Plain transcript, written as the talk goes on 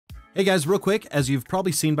Hey guys, real quick, as you've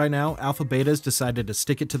probably seen by now, Alpha Beta's decided to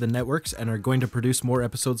stick it to the networks and are going to produce more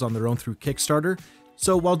episodes on their own through Kickstarter.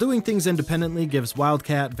 So while doing things independently gives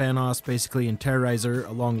Wildcat, Vanoss, basically, and Terrorizer,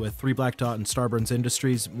 along with 3 Black Dot and Starburns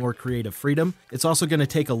Industries, more creative freedom, it's also going to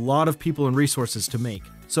take a lot of people and resources to make.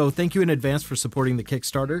 So thank you in advance for supporting the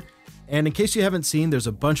Kickstarter. And in case you haven't seen, there's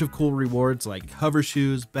a bunch of cool rewards like hover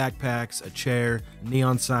shoes, backpacks, a chair, a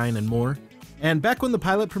neon sign, and more. And back when the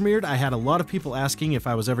pilot premiered, I had a lot of people asking if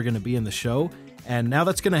I was ever going to be in the show, and now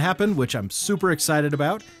that's going to happen, which I'm super excited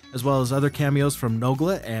about, as well as other cameos from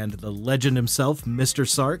Nogla and the legend himself, Mr.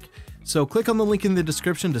 Sark. So click on the link in the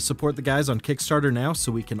description to support the guys on Kickstarter now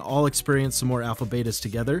so we can all experience some more Alpha Betas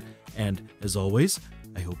together, and as always,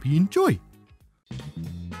 I hope you enjoy!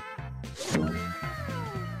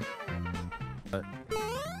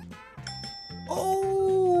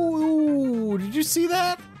 Oh, did you see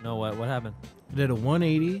that? No, what happened? I did a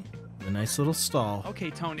 180, a nice little stall. Okay,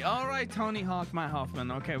 Tony. All right, Tony Hawk, Matt Hoffman.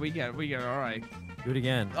 Okay, we get it. All right. Do it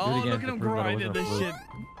again. Oh, look at him grinding this shit.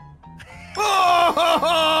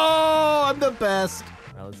 Oh, I'm the best. All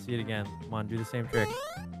right, let's see it again. Come on, do the same trick.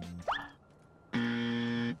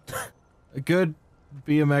 A good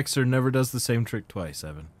BMXer never does the same trick twice,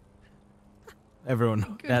 Evan.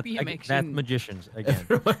 Everyone. That's magicians again.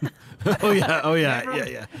 Oh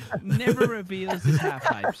yeah. Never reveals his half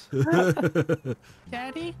pipes.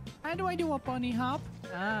 Daddy, how do I do a bunny hop?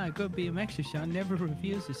 Ah, good BMX show never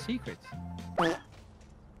reveals his secrets.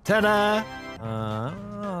 Ta-da!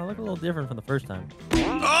 Look a little different from the first time.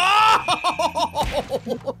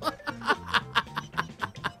 Oh!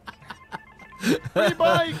 Free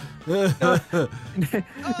bike!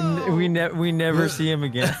 We never see him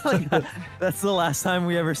again. That's the last time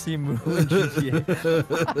we ever see Moo in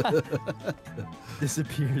GTA.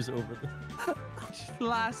 Disappears over the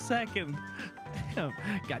last second.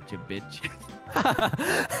 Gotcha, bitch. I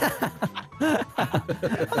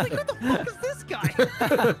was like, who the fuck is this guy?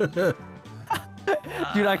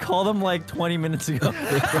 Dude, I called him like 20 minutes ago.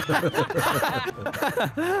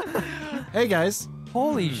 Hey guys.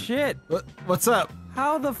 Holy shit. What's up?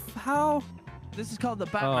 How? This is called the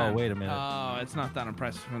Batman. Oh, wait a minute. Oh, it's not that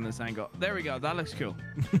impressive from this angle. There we go. That looks cool.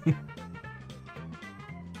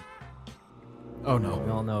 Oh no. We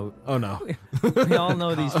all know. Oh no. We all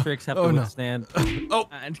know these tricks have to withstand. Oh.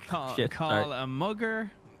 And call Shit, a mugger.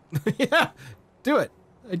 Yeah. Do it.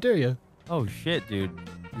 I dare you. Oh shit, dude.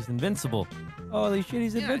 He's invincible. Holy shit,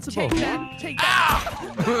 he's invincible. Take that. Take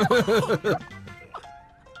that.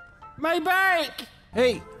 My bike!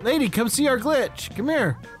 Hey, lady, come see our glitch. Come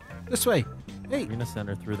here. This way. Hey. We're gonna send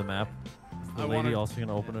her through the map. Is the I lady wanna- also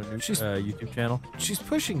gonna open a new YouTube channel? She's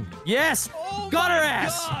pushing. Yes! Oh Got her my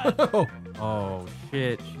ass! God. Oh. Oh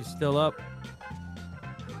shit, she's still up.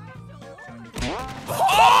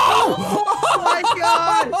 Oh my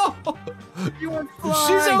God! You went flying.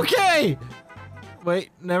 She's okay!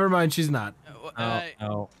 Wait, never mind, she's not.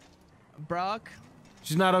 No. Brock?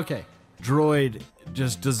 She's not okay. Droid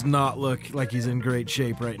just does not look like he's in great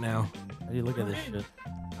shape right now. How do you look at this shit?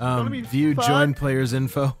 be View fun. join players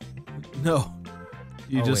info. No.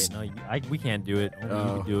 You just wait, no, we can't do it. Only you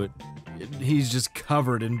can do it. he's just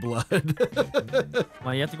covered in blood. Come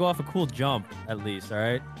on, you have to go off a cool jump at least,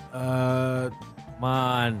 alright? Come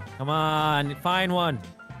on, find one.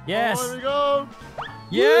 Yes. Oh, there we go.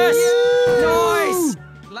 Yes. Nice.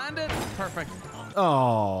 Landed. Perfect.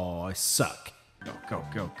 Oh, I suck. Go.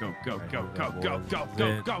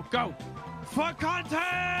 For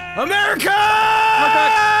content! America!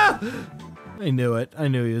 I knew it. I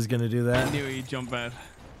knew he was gonna do that. I knew he'd jump out.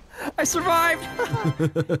 I survived.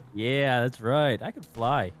 Yeah, that's right. I could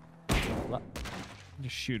fly.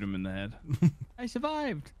 Just shoot him in the head. I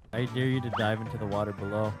survived. I dare you to dive into the water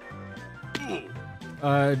below.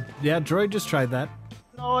 Yeah, Droid just tried that.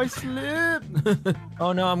 No, I slipped.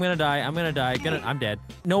 Oh no, I'm gonna die. I'm dead.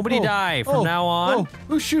 Nobody die from now on. Oh,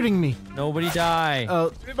 who's shooting me? Nobody die.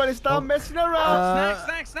 Everybody stop messing around.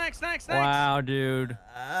 Snacks. Wow, dude.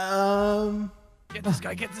 Get this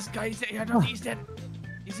guy. He's dead. He's dead.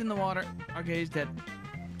 He's in the water. Okay, he's dead.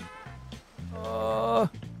 No.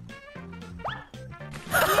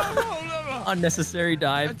 Unnecessary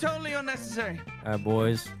dive. Totally unnecessary. All right,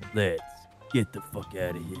 boys. Let's get the fuck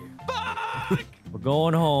out of here. Fuck! We're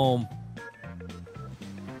going home.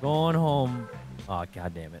 Going home. Oh,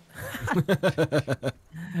 god damn it.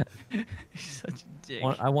 He's such a dick.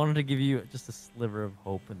 I wanted to give you just a sliver of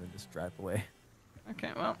hope and then just drive away. Okay,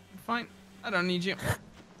 well, fine. I don't need you.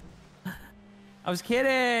 I was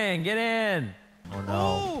kidding. Get in. Oh no.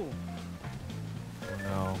 Oh! Oh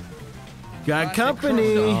no. Got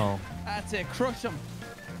company. No. That's it. Crush him.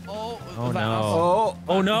 Oh, Oh, Vanoss. no. Oh.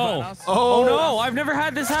 Oh no! Vanoss. Oh no! I've never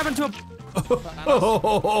had this happen to a.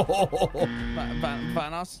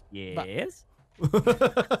 Vanoss. Yes.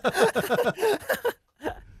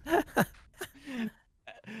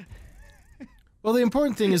 Well, the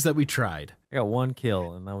important thing is that we tried. I got one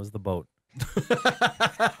kill, and that was the boat.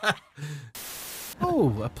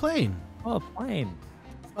 Oh, a plane. Oh, a plane.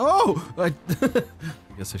 Oh! I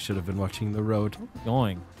guess I should have been watching the road.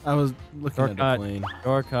 Going. I was looking at a Shortcut. plane.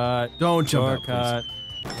 Shortcut. Don't jump out, Shortcut.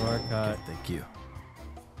 please. Shortcut. Okay, thank you.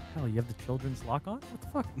 Hell, you have the children's lock on? What the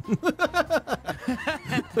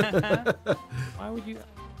fuck? Why would you?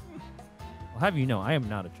 I'll have you know, I am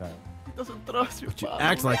not a child. He doesn't trust you. But you Vanoss.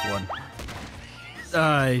 act like one.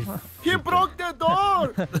 He broke the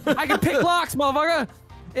door. I can pick locks, motherfucker!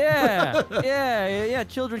 Yeah.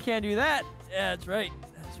 Children can't do that. Yeah, that's right.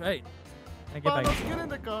 That's right. I get back. Vanoss, get in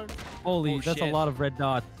the car. Holy, Oh, that's shit. a lot of red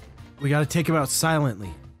dots. We gotta take him out silently.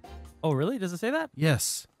 Oh, really? Does it say that?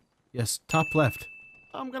 Yes. Yes, top left.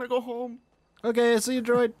 I'm gonna go home. Okay, see you,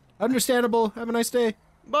 droid. Understandable. Have a nice day.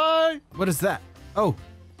 Bye. What is that? Oh,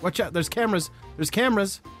 watch out. There's cameras. There's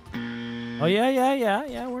cameras. Oh,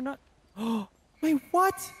 yeah. We're not. Oh, wait,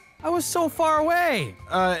 what? I was so far away.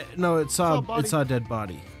 No, it saw a body. a dead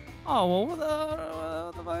body. Oh, well, what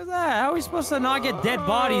the fuck is that? How are we supposed to not get dead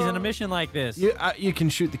bodies in a mission like this? You can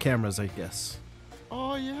shoot the cameras, I guess.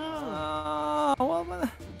 Oh yeah. Oh, well, what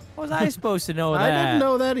was I supposed to know that? I didn't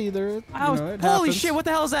know that either. It Holy happens. shit, what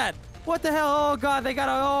the hell is that? What the hell? Oh, God, they got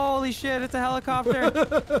a... Holy shit, it's a helicopter.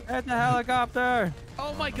 It's a helicopter.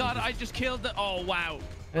 Oh my god, I just killed the. Oh wow.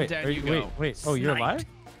 And Wait, down you go. wait. Oh, you're alive?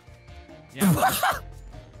 Yeah.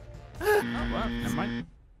 Oh, wow. Never mind.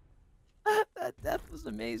 That death was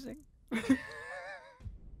amazing. Wait, It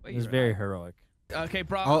was you're very heroic. alive. Okay,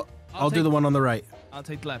 bro. I'll do take- the one on the right. I'll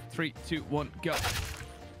take the left. 3, 2, 1, go.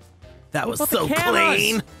 That What about the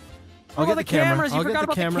cameras? I'll get the camera. cameras. You I'll get forgot the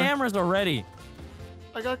about camera. the cameras already.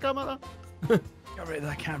 I got camera. Get rid of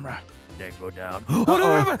that camera. Then go down. Uh-oh. Oh,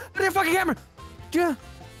 no, the fucking camera. Yeah.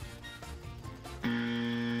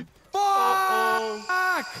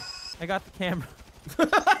 Fuck! I got the camera.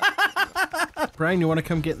 Brian, you want to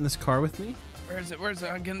come get in this car with me? Where is it? Where is it?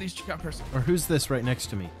 I'm getting these choppers. Or who's this right next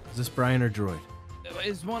to me? Is this Brian or Droid?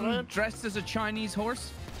 Is one Brian? dressed as a Chinese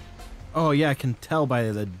horse? Oh, yeah, I can tell by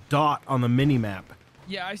the dot on the mini-map.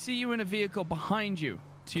 Yeah, I see you in a vehicle behind you.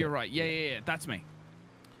 To your right. Yeah. That's me.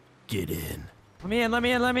 Get in. Let me in.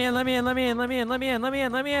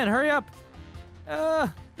 Hurry up.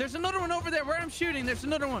 There's another one over there where I'm shooting. There's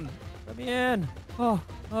another one. Let me in. Oh,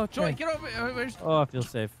 okay. Joy, get over. Where's? Oh, I feel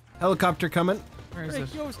safe. Helicopter coming Where is Break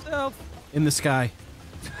it? yourself. in the sky.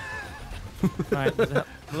 Right, the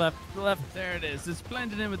left. There it is. It's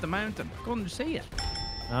blended in with the mountain. Couldn't see it.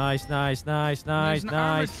 Nice. There's an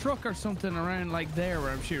armored truck or something around like there where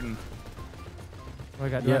I'm shooting. Oh, I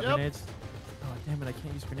got Yep. grenades. Oh, damn it. I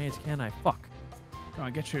can't use grenades, can I? Fuck. Come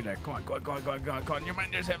on, get through there. Go on. You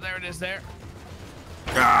mind yourself. There it is. There.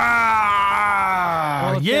 Ah,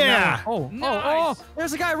 Oh, it's getting yeah. that one. Nice. Oh,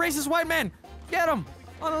 there's a guy, racist white man. Get him.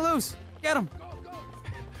 On the loose. Get him. Go.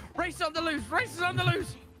 Race on the loose. Race is on the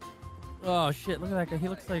loose. Oh, shit. Look at that guy. He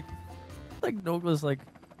looks like Nova's like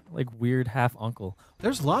weird half uncle.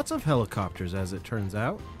 There's lots of helicopters, as it turns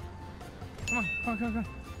out. Come on.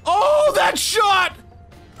 Oh, that shot!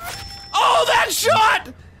 Oh, that shot!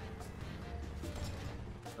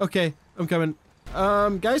 Okay, I'm coming.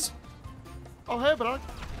 Guys? Oh hey, bro.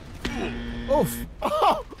 Oof.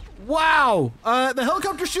 Oh, wow! The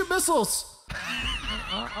helicopters shoot missiles!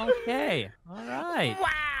 Okay. All right.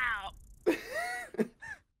 Wow.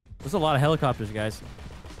 There's a lot of helicopters, guys.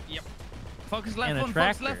 Yep. Focus left And a one.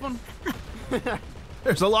 Focus tractor. left one.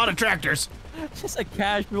 There's a lot of tractors. Just a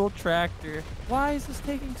casual tractor. Why is this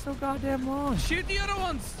taking so goddamn long? Shoot the other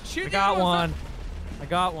ones. Shoot I the got other one. ones. I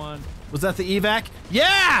got one. Was that the evac?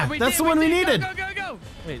 Yeah! That's the one we needed. Go.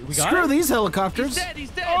 Wait, we got Screw it? these helicopters. He's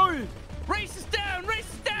dead. Oh. Race is down, boys.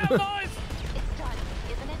 It's done, isn't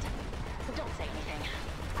it? Don't say anything.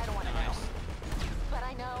 I don't want to know. But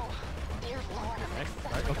I know. Dear Lord, I'm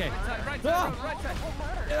excited. Okay. Right Ah! side, right side.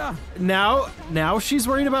 Yeah. Now she's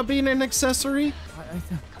worried about being an accessory?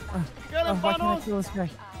 Get him, Why can't I Vanoss. kill this guy? I'm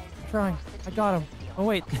trying. I got him. Oh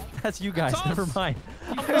wait, that's you guys. It's us. Never mind.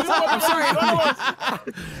 Got I was like,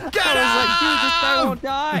 dude, this guy won't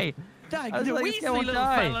die. I was The like, this guy Weasley won't little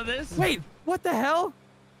die. fella, this. Wait, what the hell?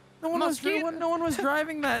 No one Mosquito. was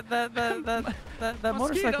driving that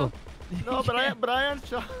motorcycle. No, Brian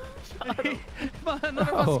shot him.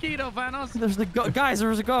 Another Oh. mosquito, Vanoss. There's the guys. There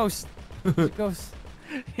was a ghost. There's a ghost.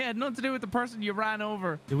 It had nothing to do with the person you ran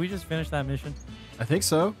over. Did we just finish that mission? I think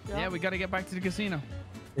so. Yeah, we got to get back to the casino.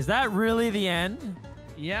 Is that really the end?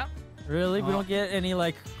 Yep. Really? We don't get any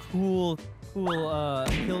like cool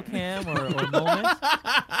kill cam or moments?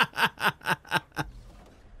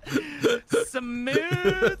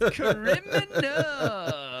 Smooth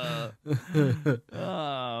criminal.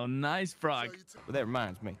 Oh, nice frog. Well, that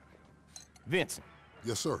reminds me. Vincent,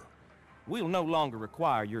 Yes, sir. we'll no longer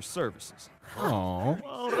require your services. Oh.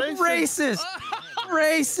 Oh, racist.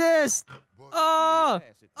 Racist! Racist! Oh!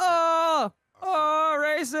 Oh! Oh!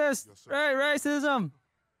 Racist! Racism!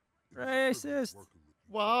 Racist!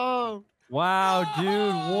 Wow. Wow, dude!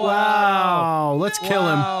 Wow! Wow. Let's kill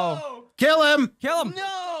him. Wow. Kill him. Kill him!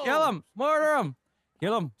 No! Kill him! Murder him!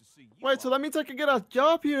 Kill him! Wait, so that means I can get a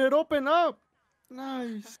job here and open up.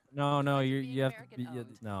 Nice. No, you have to be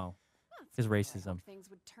no. It's racism.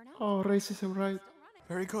 Oh, racism, right.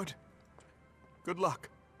 Very good. Good luck,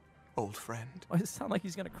 old friend. Why does it sound like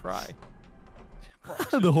he's gonna cry?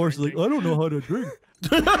 The horse is like, I don't know how to drink.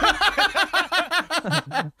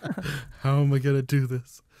 How am I gonna do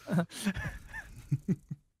this?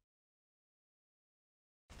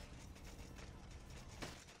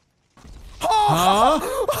 Huh?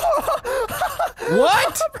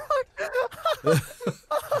 What?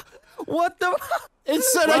 What the? It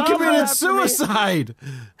said I committed suicide.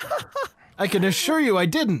 I can assure you I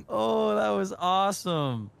didn't. Oh, that was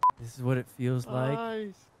awesome. This is what it feels like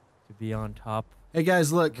Nice. to be on top. Hey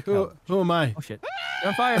guys, look. Who am I? Oh shit! You're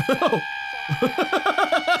on fire.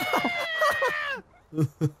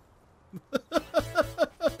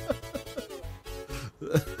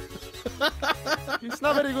 He's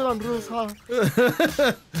not very good on rules, huh?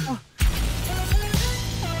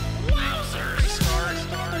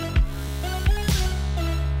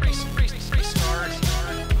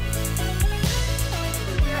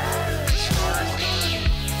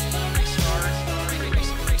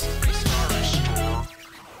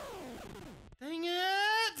 Dang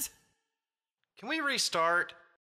it! Can we restart?